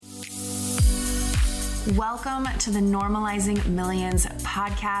Welcome to the Normalizing Millions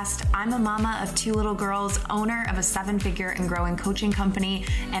podcast. I'm a mama of two little girls, owner of a 7-figure and growing coaching company,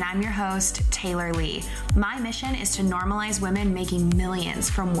 and I'm your host, Taylor Lee. My mission is to normalize women making millions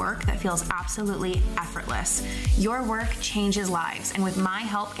from work that feels absolutely effortless. Your work changes lives, and with my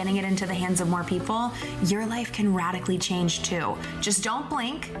help getting it into the hands of more people, your life can radically change too. Just don't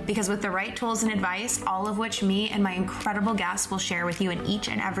blink, because with the right tools and advice, all of which me and my incredible guests will share with you in each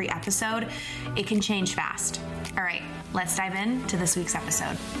and every episode, it can change fast. All right, let's dive into this week's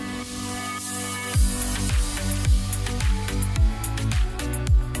episode.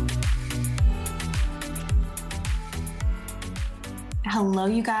 Hello,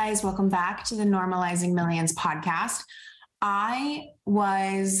 you guys. Welcome back to the Normalizing Millions podcast. I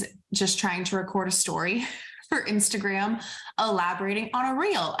was just trying to record a story for Instagram, elaborating on a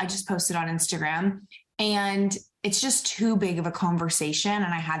reel I just posted on Instagram, and it's just too big of a conversation. And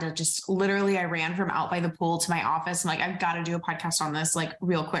I had to just I ran from out by the pool to my office. I'm like, I've got to do a podcast on this like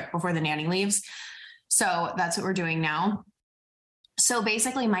real quick before the nanny leaves. So that's what we're doing now. So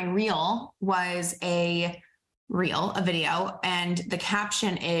basically my reel was a video, and the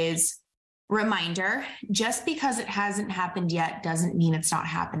caption is reminder, just because it hasn't happened yet doesn't mean it's not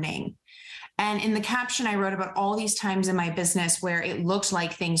happening. And in the caption, I wrote about all these times in my business where it looked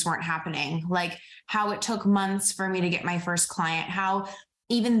like things weren't happening, like how it took months for me to get my first client, how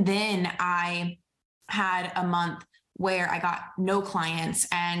even then I had a month where I got no clients.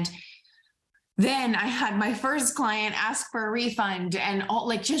 And then I had my first client ask for a refund, and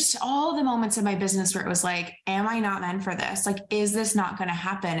just all the moments in my business where it was like, am I not meant for this? Like, is this not going to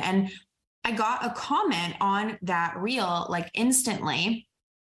happen? And I got a comment on that reel, like instantly,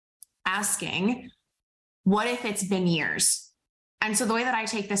 asking, what if it's been years? And so the way that I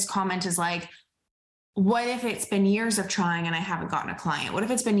take this comment is like, what if it's been years of trying and I haven't gotten a client? What if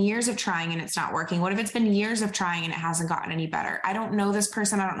it's been years of trying and it's not working? What if it's been years of trying and it hasn't gotten any better? I don't know this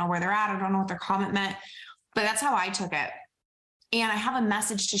person. I don't know where they're at. I don't know what their comment meant, but that's how I took it. And I have a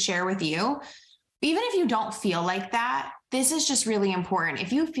message to share with you. Even if you don't feel like that, this is just really important.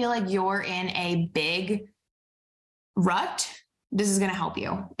 If you feel like you're in a big rut, this is going to help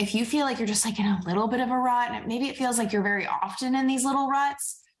you. If you feel like you're just like in a little bit of a rut, and maybe it feels like you're very often in these little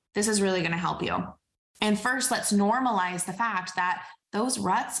ruts, this is really going to help you. And first, let's normalize the fact that those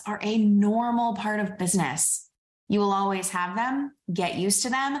ruts are a normal part of business. You will always have them. Get used to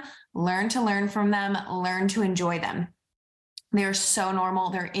them, learn to learn from them, learn to enjoy them. They're so normal.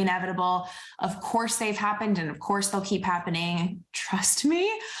 They're inevitable. Of course they've happened, and of course they'll keep happening. Trust me,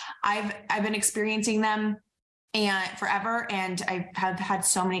 I've been experiencing them and forever. And I have had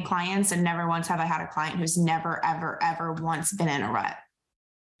so many clients, and never once have I had a client who's never, ever, ever once been in a rut.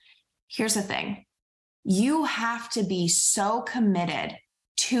 Here's the thing. You have to be so committed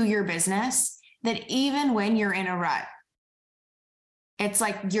to your business that even when you're in a rut, it's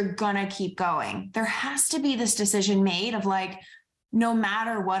like you're gonna keep going. There has to be this decision made of like, no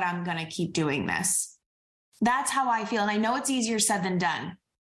matter what, I'm gonna keep doing this. That's how I feel. And I know it's easier said than done.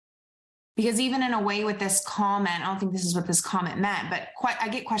 Because even in a way with this comment, I don't think this is what this comment meant, but I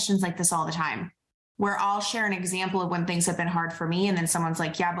get questions like this all the time, where I'll share an example of when things have been hard for me. And then someone's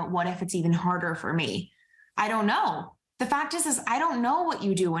like, yeah, but what if it's even harder for me? I don't know. The fact is I don't know what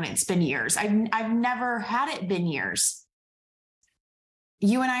you do when it's been years. I've never had it been years.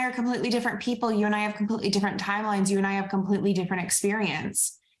 You and I are completely different people. You and I have completely different timelines. You and I have completely different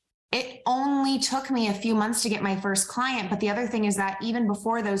experience. It only took me a few months to get my first client. But the other thing is that even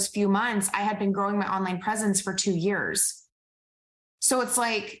before those few months, I had been growing my online presence for 2 years. So it's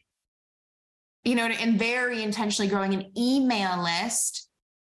like, and very intentionally growing an email list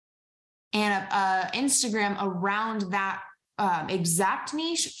and Instagram around that exact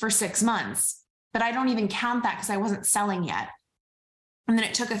niche for 6 months. But I don't even count that because I wasn't selling yet. And then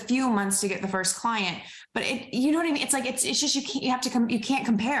it took a few months to get the first client, but you know what I mean? It's like, it's just, you can't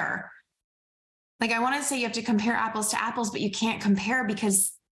compare. Like, I want to say you have to compare apples to apples, but you can't compare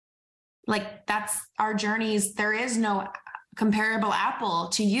because like, that's our journeys. There is no comparable apple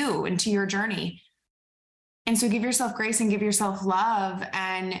to you and to your journey. And so give yourself grace and give yourself love,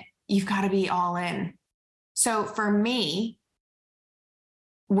 and you've got to be all in. So for me,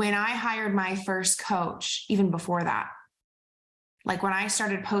 when I hired my first coach, even before that, like when I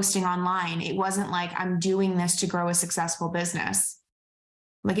started posting online, it wasn't like I'm doing this to grow a successful business.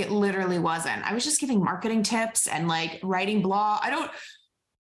 Like it literally wasn't. I was just giving marketing tips and like writing blog.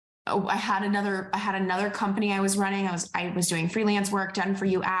 I had another company I was running. I was doing freelance work, done for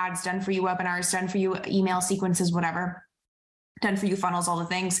you ads, done for you webinars, done for you email sequences, whatever, done for you funnels, all the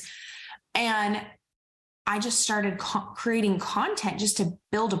things. And I just started creating content just to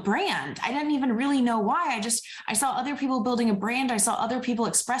build a brand. I didn't even really know why. I saw other people building a brand. I saw other people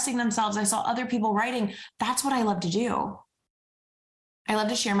expressing themselves. I saw other people writing. That's what I love to do. I love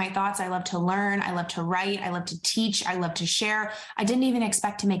to share my thoughts. I love to learn. I love to write. I love to teach. I love to share. I didn't even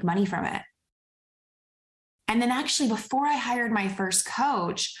expect to make money from it. And then actually, before I hired my first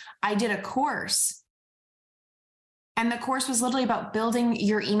coach, I did a course. And the course was literally about building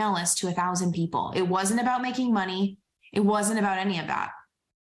your email list to 1,000 people. It wasn't about making money. It wasn't about any of that.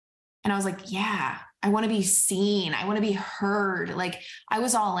 And I was like, yeah, I want to be seen. I want to be heard. Like, I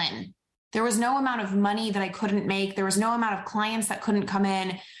was all in. There was no amount of money that I couldn't make. There was no amount of clients that couldn't come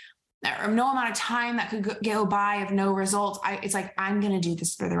in, or no amount of time that could go by of no results. It's like, I'm going to do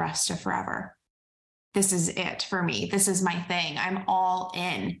this for the rest of forever. This is it for me. This is my thing. I'm all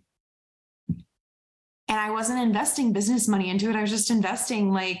in. And I wasn't investing business money into it. I was just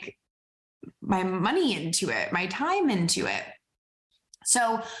investing like my money into it, my time into it.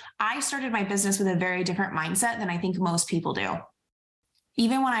 So I started my business with a very different mindset than I think most people do.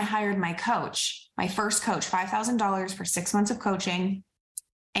 Even when I hired my coach, my first coach, $5,000 for 6 months of coaching.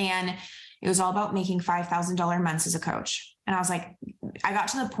 And it was all about making $5,000 months as a coach. And I was like, I got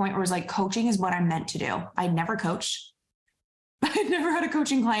to the point where it was like, coaching is what I'm meant to do. I'd never coached. I'd never had a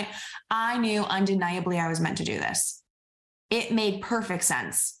coaching client. I knew undeniably I was meant to do this. It made perfect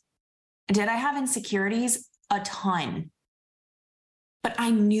sense. Did I have insecurities? A ton. But I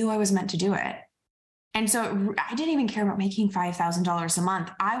knew I was meant to do it. And so I didn't even care about making $5,000 a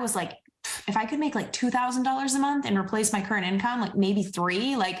month. I was like, if I could make like $2,000 a month and replace my current income, like maybe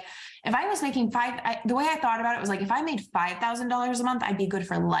 $3,000, like if I was making the way I thought about it was like, if I made $5,000 a month, I'd be good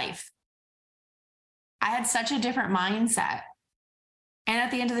for life. I had such a different mindset. And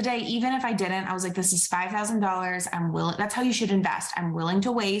at the end of the day, even if I didn't, I was like, this is $5,000. I'm willing. That's how you should invest. I'm willing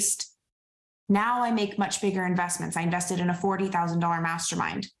to waste. Now I make much bigger investments. I invested in a $40,000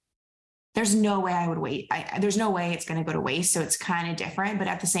 mastermind. There's no way I would wait. There's no way it's going to go to waste. So it's kind of different, but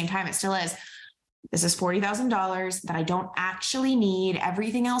at the same time, it still is. This is $40,000 that I don't actually need.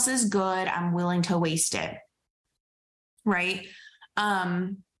 Everything else is good. I'm willing to waste it. Right.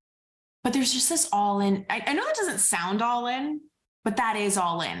 But there's just this all in. I know that doesn't sound all in, but that is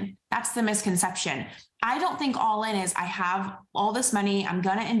all in. That's the misconception. I don't think all in is I have all this money. I'm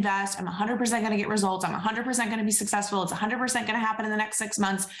going to invest. I'm 100% going to get results. I'm 100% going to be successful. It's 100% going to happen in the next 6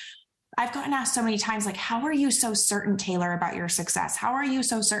 months. I've gotten asked so many times, like, how are you so certain, Taylor, about your success? How are you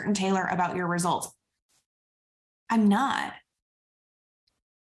so certain, Taylor, about your results? I'm not.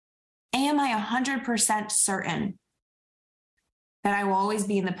 Am I 100% certain that I will always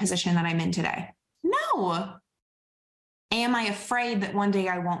be in the position that I'm in today? No. Am I afraid that one day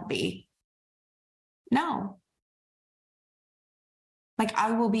I won't be? No. Like,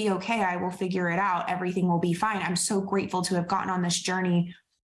 I will be okay. I will figure it out. Everything will be fine. I'm so grateful to have gotten on this journey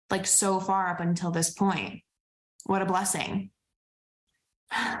like so far up until this point. What a blessing.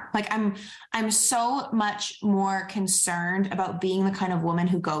 Like I'm so much more concerned about being the kind of woman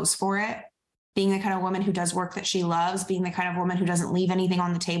who goes for it, being the kind of woman who does work that she loves, being the kind of woman who doesn't leave anything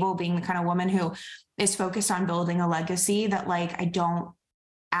on the table, being the kind of woman who is focused on building a legacy that like, I don't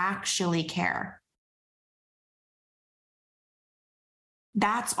actually care.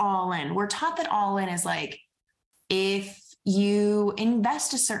 That's all in. We're taught that all in is like, if you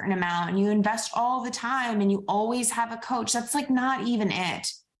invest a certain amount and you invest all the time and you always have a coach, that's like not even it.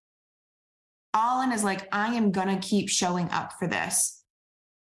 All in is like, I am going to keep showing up for this.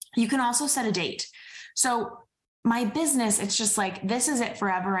 You can also set a date. So my business, it's just like, this is it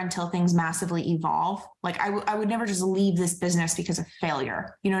forever until things massively evolve. Like I would never just leave this business because of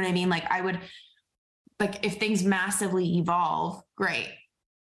failure. You know what I mean? Like if things massively evolve, great.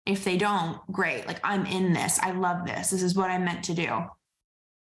 If they don't, great. Like, I'm in this. I love this. This is what I'm meant to do.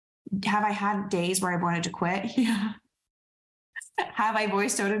 Have I had days where I wanted to quit? Yeah. Have I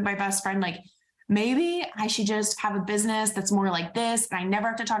voice noted my best friend, like, maybe I should just have a business that's more like this and I never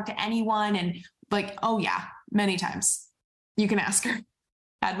have to talk to anyone? And like, oh yeah, many times. You can ask her.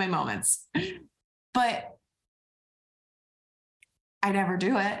 Had my moments. But I never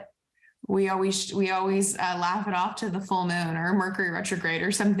do it. We always laugh it off to the full moon or Mercury retrograde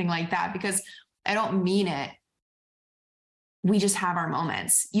or something like that, because I don't mean it. We just have our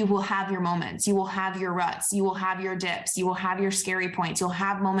moments. You will have your moments. You will have your ruts. You will have your dips. You will have your scary points. You'll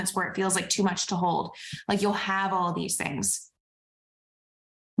have moments where it feels like too much to hold. Like, you'll have all of these things.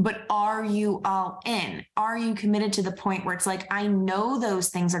 But are you all in? Are you committed to the point where it's like, I know those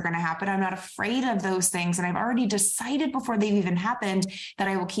things are going to happen. I'm not afraid of those things. And I've already decided before they've even happened that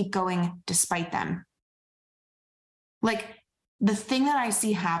I will keep going despite them. Like, the thing that I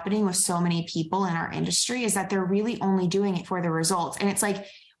see happening with so many people in our industry is that they're really only doing it for the results. And it's like,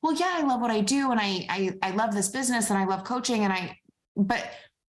 well, yeah, I love what I do. And I love this business and I love coaching but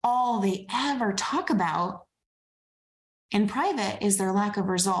all they ever talk about in private is their lack of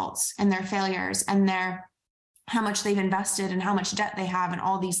results and their failures and how much they've invested and how much debt they have and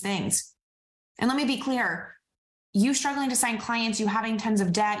all these things. And let me be clear, you struggling to sign clients, you having tons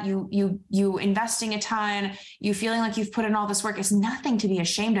of debt, you investing a ton, you feeling like you've put in all this work is nothing to be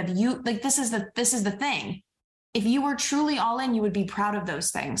ashamed of. This is the thing. If you were truly all in, you would be proud of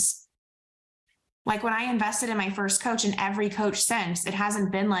those things. Like when I invested in my first coach and every coach since, it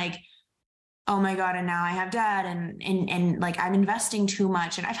hasn't been like, oh my God, and now I have debt and like I'm investing too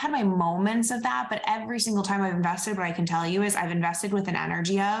much. And I've had my moments of that, but every single time I've invested, what I can tell you is I've invested with an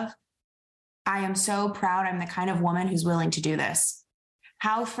energy of, I am so proud I'm the kind of woman who's willing to do this.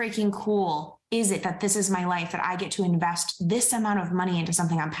 How freaking cool is it that this is my life, that I get to invest this amount of money into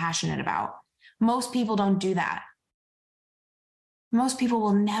something I'm passionate about? Most people don't do that. Most people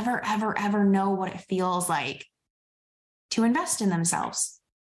will never, ever, ever know what it feels like to invest in themselves.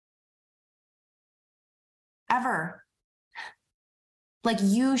 Ever. Like,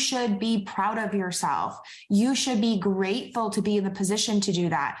 you should be proud of yourself. You should be grateful to be in the position to do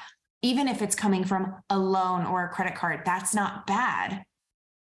that. Even if it's coming from a loan or a credit card, that's not bad.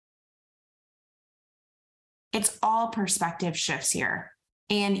 It's all perspective shifts here.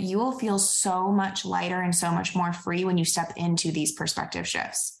 And you will feel so much lighter and so much more free when you step into these perspective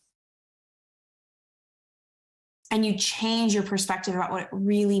shifts. And you change your perspective about what it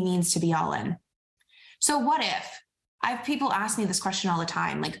really means to be all in. So what if? I have people ask me this question all the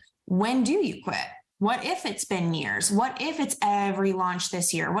time, like, when do you quit? What if it's been years? What if it's every launch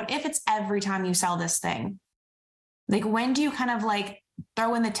this year? What if it's every time you sell this thing? Like, when do you kind of like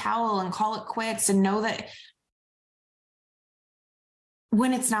throw in the towel and call it quits and know that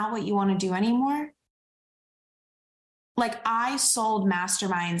when it's not what you want to do anymore? Like, I sold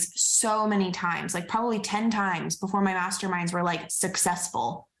masterminds so many times, like probably 10 times before my masterminds were like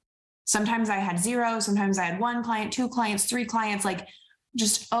successful. Sometimes I had 0, sometimes I had 1 client, 2 clients, 3 clients, like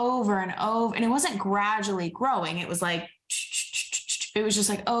just over and over. And it wasn't gradually growing. It was like, it was just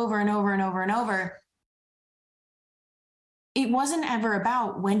like over and over and over and over. It wasn't ever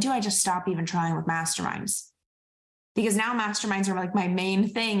about, when do I just stop even trying with masterminds? Because now masterminds are like my main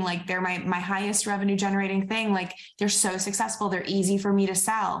thing. Like, they're my highest revenue generating thing. Like, they're so successful. They're easy for me to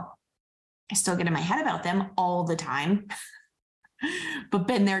sell. I still get in my head about them all the time. But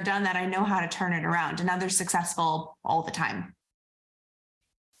been there, done that. I know how to turn it around. And now they're successful all the time.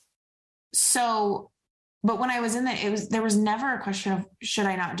 So, but when I was in that, there was never a question of, should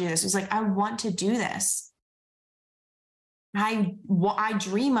I not do this? It was like, I want to do this. I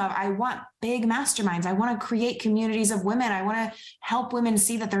want big masterminds. I want to create communities of women. I want to help women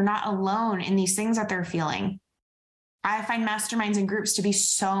see that they're not alone in these things that they're feeling. I find masterminds and groups to be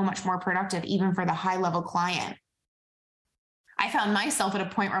so much more productive, even for the high level client. I found myself at a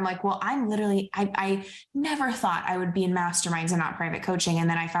point where I'm like, well, I never thought I would be in masterminds and not private coaching. And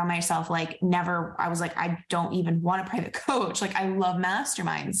then I found myself I was like, I don't even want a private coach. Like, I love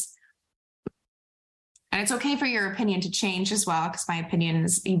masterminds. And it's okay for your opinion to change as well, because my opinion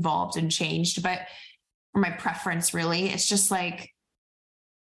has evolved and changed, or my preference really, it's just like,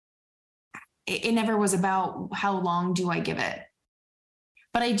 it never was about how long do I give it.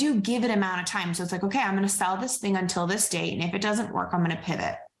 But I do give it amount of time. So it's like, okay, I'm going to sell this thing until this date. And if it doesn't work, I'm going to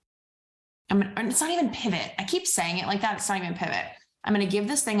pivot. It's not even pivot. I keep saying it like that. It's not even pivot. I'm going to give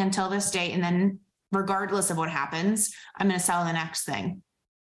this thing until this date. And then regardless of what happens, I'm going to sell the next thing.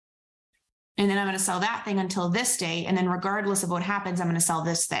 And then I'm going to sell that thing until this date. And then regardless of what happens, I'm going to sell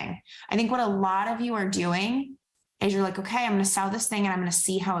this thing. I think what a lot of you are doing is you're like, okay, I'm going to sell this thing and I'm going to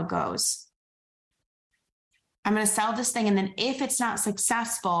see how it goes. I'm going to sell this thing. And then if it's not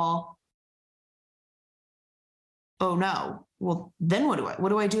successful, oh no, well, then what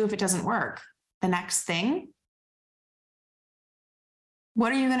do I do if it doesn't work? The next thing?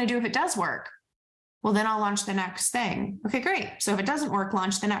 What are you going to do if it does work? Well, then I'll launch the next thing. Okay, great. So if it doesn't work,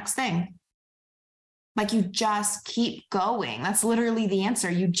 launch the next thing. Like, you just keep going. That's literally the answer.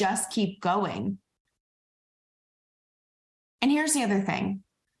 You just keep going. And here's the other thing.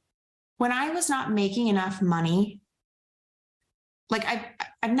 When I was not making enough money, like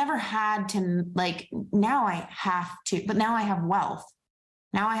I've never had to, like, now I have to, but now I have wealth.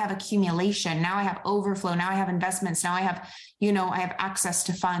 Now I have accumulation. Now I have overflow. Now I have investments. Now I have, I have access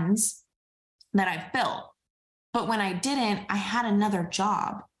to funds that I've built. But when I didn't, I had another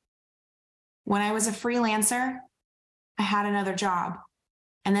job. When I was a freelancer, I had another job.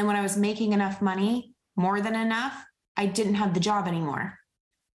 And then when I was making enough money, more than enough, I didn't have the job anymore.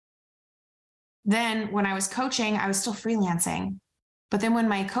 Then when I was coaching, I was still freelancing. But then when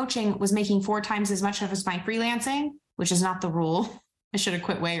my coaching was making 4 times as much as my freelancing, which is not the rule, I should have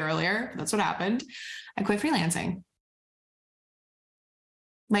quit way earlier. But that's what happened. I quit freelancing.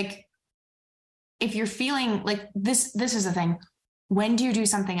 Like, if you're feeling like this is the thing. When do you do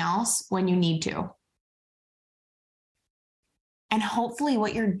something else? When you need to. And hopefully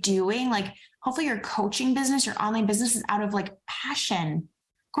what you're doing, like hopefully your coaching business, your online business is out of like passion.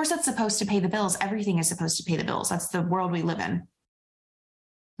 Of course, that's supposed to pay the bills. Everything is supposed to pay the bills. That's the world we live in.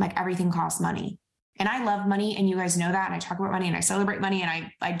 Like everything costs money. And I love money, and you guys know that. And I talk about money and I celebrate money. And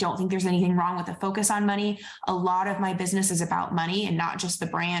I don't think there's anything wrong with the focus on money. A lot of my business is about money and not just the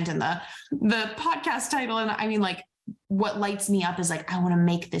brand and the podcast title. And I mean, like, what lights me up is like, I want to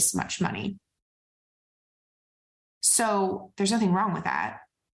make this much money. So there's nothing wrong with that.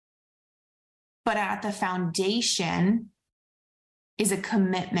 But at the foundation is a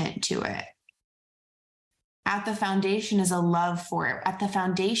commitment to it. At the foundation is a love for it. At the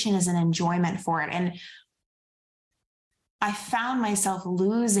foundation is an enjoyment for it. And I found myself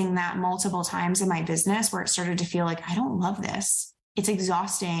losing that multiple times in my business where it started to feel like, I don't love this. It's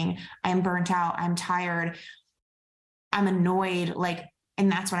exhausting. I'm burnt out. I'm tired. I'm annoyed. Like,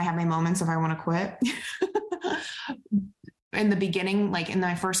 and that's when I have my moments of I want to quit. In the beginning, like in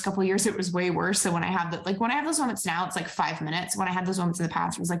my first couple of years, it was way worse. So when I have when I have those moments now, it's like 5 minutes. When I had those moments in the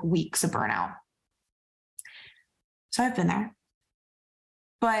past, it was like weeks of burnout. So I've been there,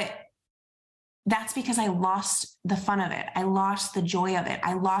 but that's because I lost the fun of it. I lost the joy of it.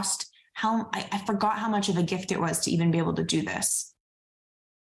 I lost I forgot how much of a gift it was to even be able to do this.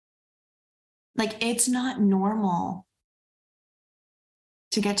 Like, it's not normal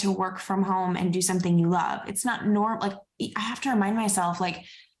to get to work from home and do something you love. It's not normal. Like, I have to remind myself, like,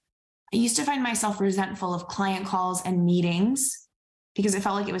 I used to find myself resentful of client calls and meetings because it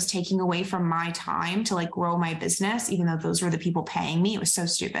felt like it was taking away from my time to like grow my business, even though those were the people paying me. It was so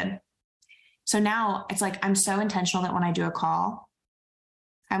stupid. So now it's like, I'm so intentional that when I do a call,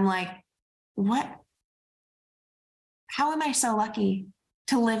 I'm like, how am I so lucky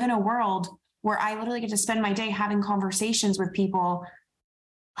to live in a world where I literally get to spend my day having conversations with people,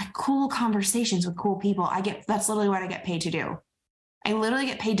 like cool conversations with cool people. That's literally what I get paid to do. I literally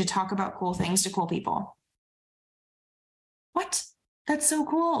get paid to talk about cool things to cool people. What? That's so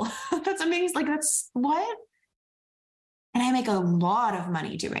cool. That's amazing. Like, that's what? And I make a lot of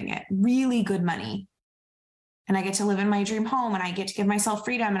money doing it, really good money. And I get to live in my dream home, and I get to give myself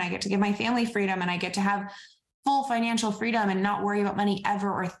freedom, and I get to give my family freedom, and I get to have full financial freedom and not worry about money ever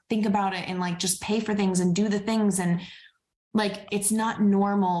or think about it and like just pay for things and do the things. And like, it's not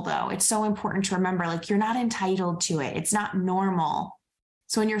normal though. It's so important to remember, like, you're not entitled to it. It's not normal.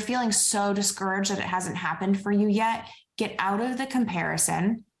 So when you're feeling so discouraged that it hasn't happened for you yet, get out of the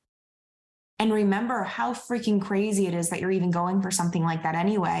comparison and remember how freaking crazy it is that you're even going for something like that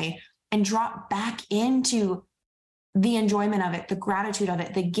anyway, and drop back into the enjoyment of it, the gratitude of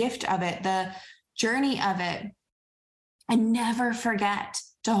it, the gift of it, the journey of it. And never forget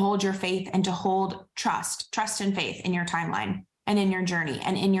to hold your faith and to hold trust and faith in your timeline and in your journey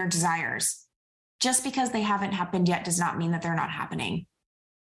and in your desires. Just because they haven't happened yet does not mean that they're not happening.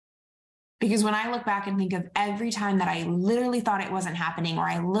 Because when I look back and think of every time that I literally thought it wasn't happening, or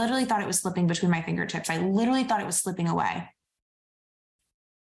I literally thought it was slipping between my fingertips, I literally thought it was slipping away.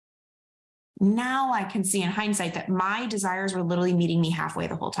 Now I can see in hindsight that my desires were literally meeting me halfway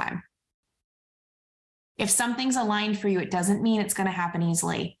the whole time. If something's aligned for you, it doesn't mean it's going to happen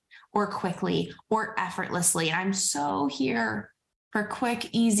easily or quickly or effortlessly. And I'm so here for quick,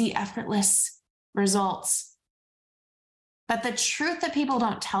 easy, effortless results. But the truth that people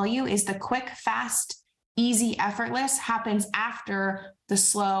don't tell you is the quick, fast, easy, effortless happens after the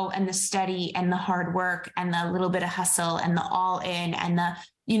slow and the steady and the hard work and the little bit of hustle and the all in and the,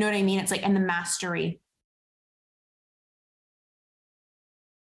 you know what I mean? It's like, and the mastery.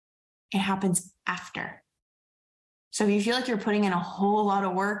 It happens after. So if you feel like you're putting in a whole lot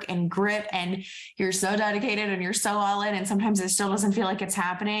of work and grit and you're so dedicated and you're so all in, and sometimes it still doesn't feel like it's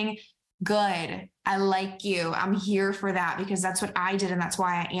happening, good. I like you. I'm here for that, because that's what I did. And that's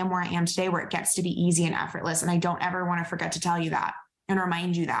why I am where I am today, where it gets to be easy and effortless. And I don't ever want to forget to tell you that and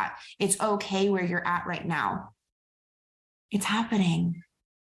remind you that it's okay where you're at right now. It's happening.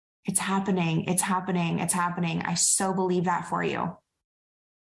 It's happening. It's happening. It's happening. I so believe that for you.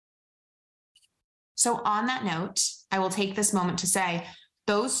 So on that note, I will take this moment to say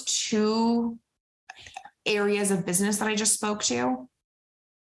those 2 areas of business that I just spoke to,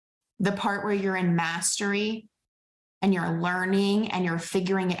 the part where you're in mastery and you're learning and you're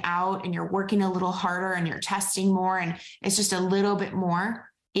figuring it out and you're working a little harder and you're testing more and it's just a little bit more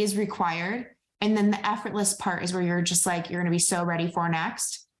is required. And then the effortless part is where you're just like, you're going to be so ready for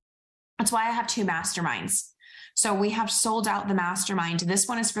next. That's why I have 2 masterminds. So we have sold out the mastermind. This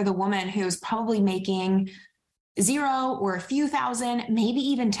one is for the woman who's probably making 0 or a few thousand, maybe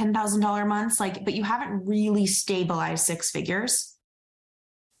even $10,000 months, but you haven't really stabilized 6 figures.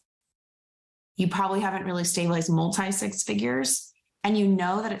 You probably haven't really stabilized multi-6 figures. And you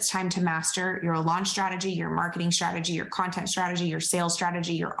know that it's time to master your launch strategy, your marketing strategy, your content strategy, your sales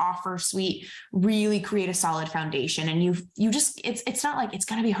strategy, your offer suite, really create a solid foundation. And it's not like it's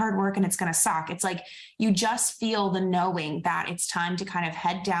going to be hard work and it's going to suck. It's like, you just feel the knowing that it's time to kind of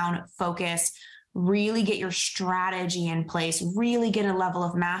head down, focus, really get your strategy in place, really get a level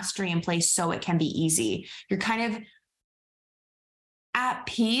of mastery in place so it can be easy. You're kind of at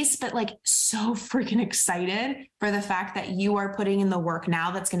peace, but so freaking excited for the fact that you are putting in the work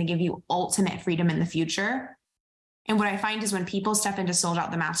now that's going to give you ultimate freedom in the future. And what I find is when people step into sold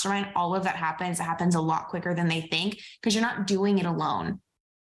out the mastermind, all of that happens. It happens a lot quicker than they think because you're not doing it alone.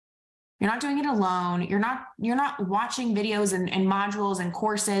 You're not doing it alone. You're not watching videos and modules and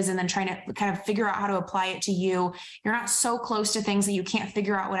courses and then trying to kind of figure out how to apply it to you. You're not so close to things that you can't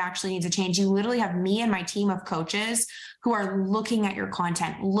figure out what actually needs to change. You literally have me and my team of coaches who are looking at your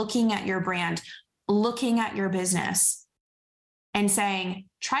content, looking at your brand, looking at your business and saying,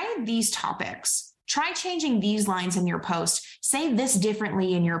 try these topics, try changing these lines in your post, say this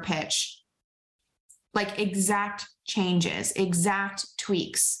differently in your pitch, exact changes, exact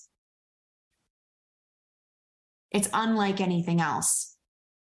tweaks. It's unlike anything else.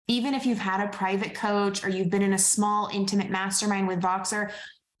 Even if you've had a private coach or you've been in a small, intimate mastermind with Voxer,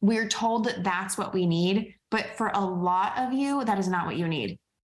 we're told that that's what we need. But for a lot of you, that is not what you need.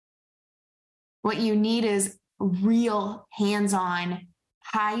 What you need is real hands-on,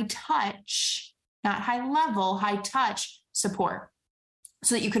 high touch, not high level, high touch support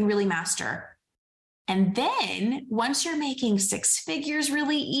so that you can really master. And then once you're making 6 figures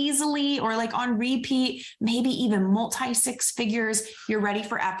really easily or on repeat, maybe even multi-6 figures, you're ready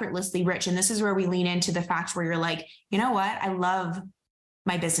for effortlessly rich. And this is where we lean into the fact where you're like, you know what? I love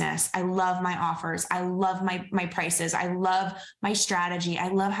my business. I love my offers. I love my prices. I love my strategy. I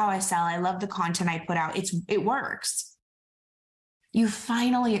love how I sell. I love the content I put out. It works. You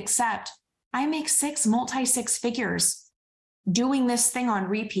finally accept, I make multi-6 figures doing this thing on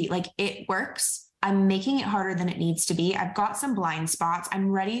repeat. It works. I'm making it harder than it needs to be. I've got some blind spots.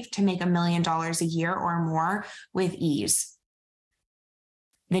 I'm ready to make $1 million a year or more with ease.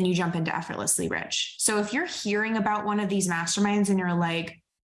 Then you jump into effortlessly rich. So if you're hearing about one of these masterminds and you're like,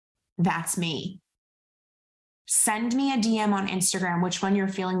 that's me, send me a DM on Instagram, which one you're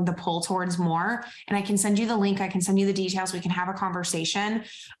feeling the pull towards more. And I can send you the link. I can send you the details. We can have a conversation.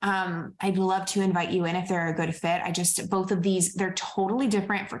 I'd love to invite you in if they're a good fit. Both of these, they're totally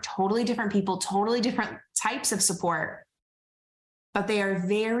different for totally different people, totally different types of support, but they are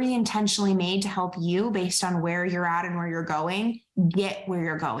very intentionally made to help you based on where you're at and where you're going, get where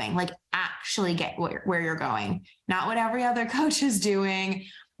you're going, actually get where you're going, not what every other coach is doing.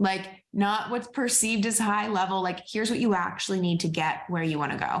 Not what's perceived as high level. Here's what you actually need to get where you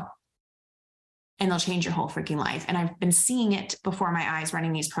want to go. And they'll change your whole freaking life. And I've been seeing it before my eyes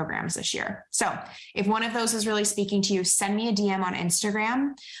running these programs this year. So if one of those is really speaking to you, send me a DM on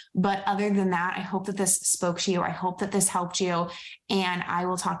Instagram. But other than that, I hope that this spoke to you. I hope that this helped you. And I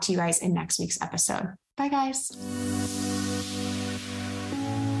will talk to you guys in next week's episode. Bye, guys.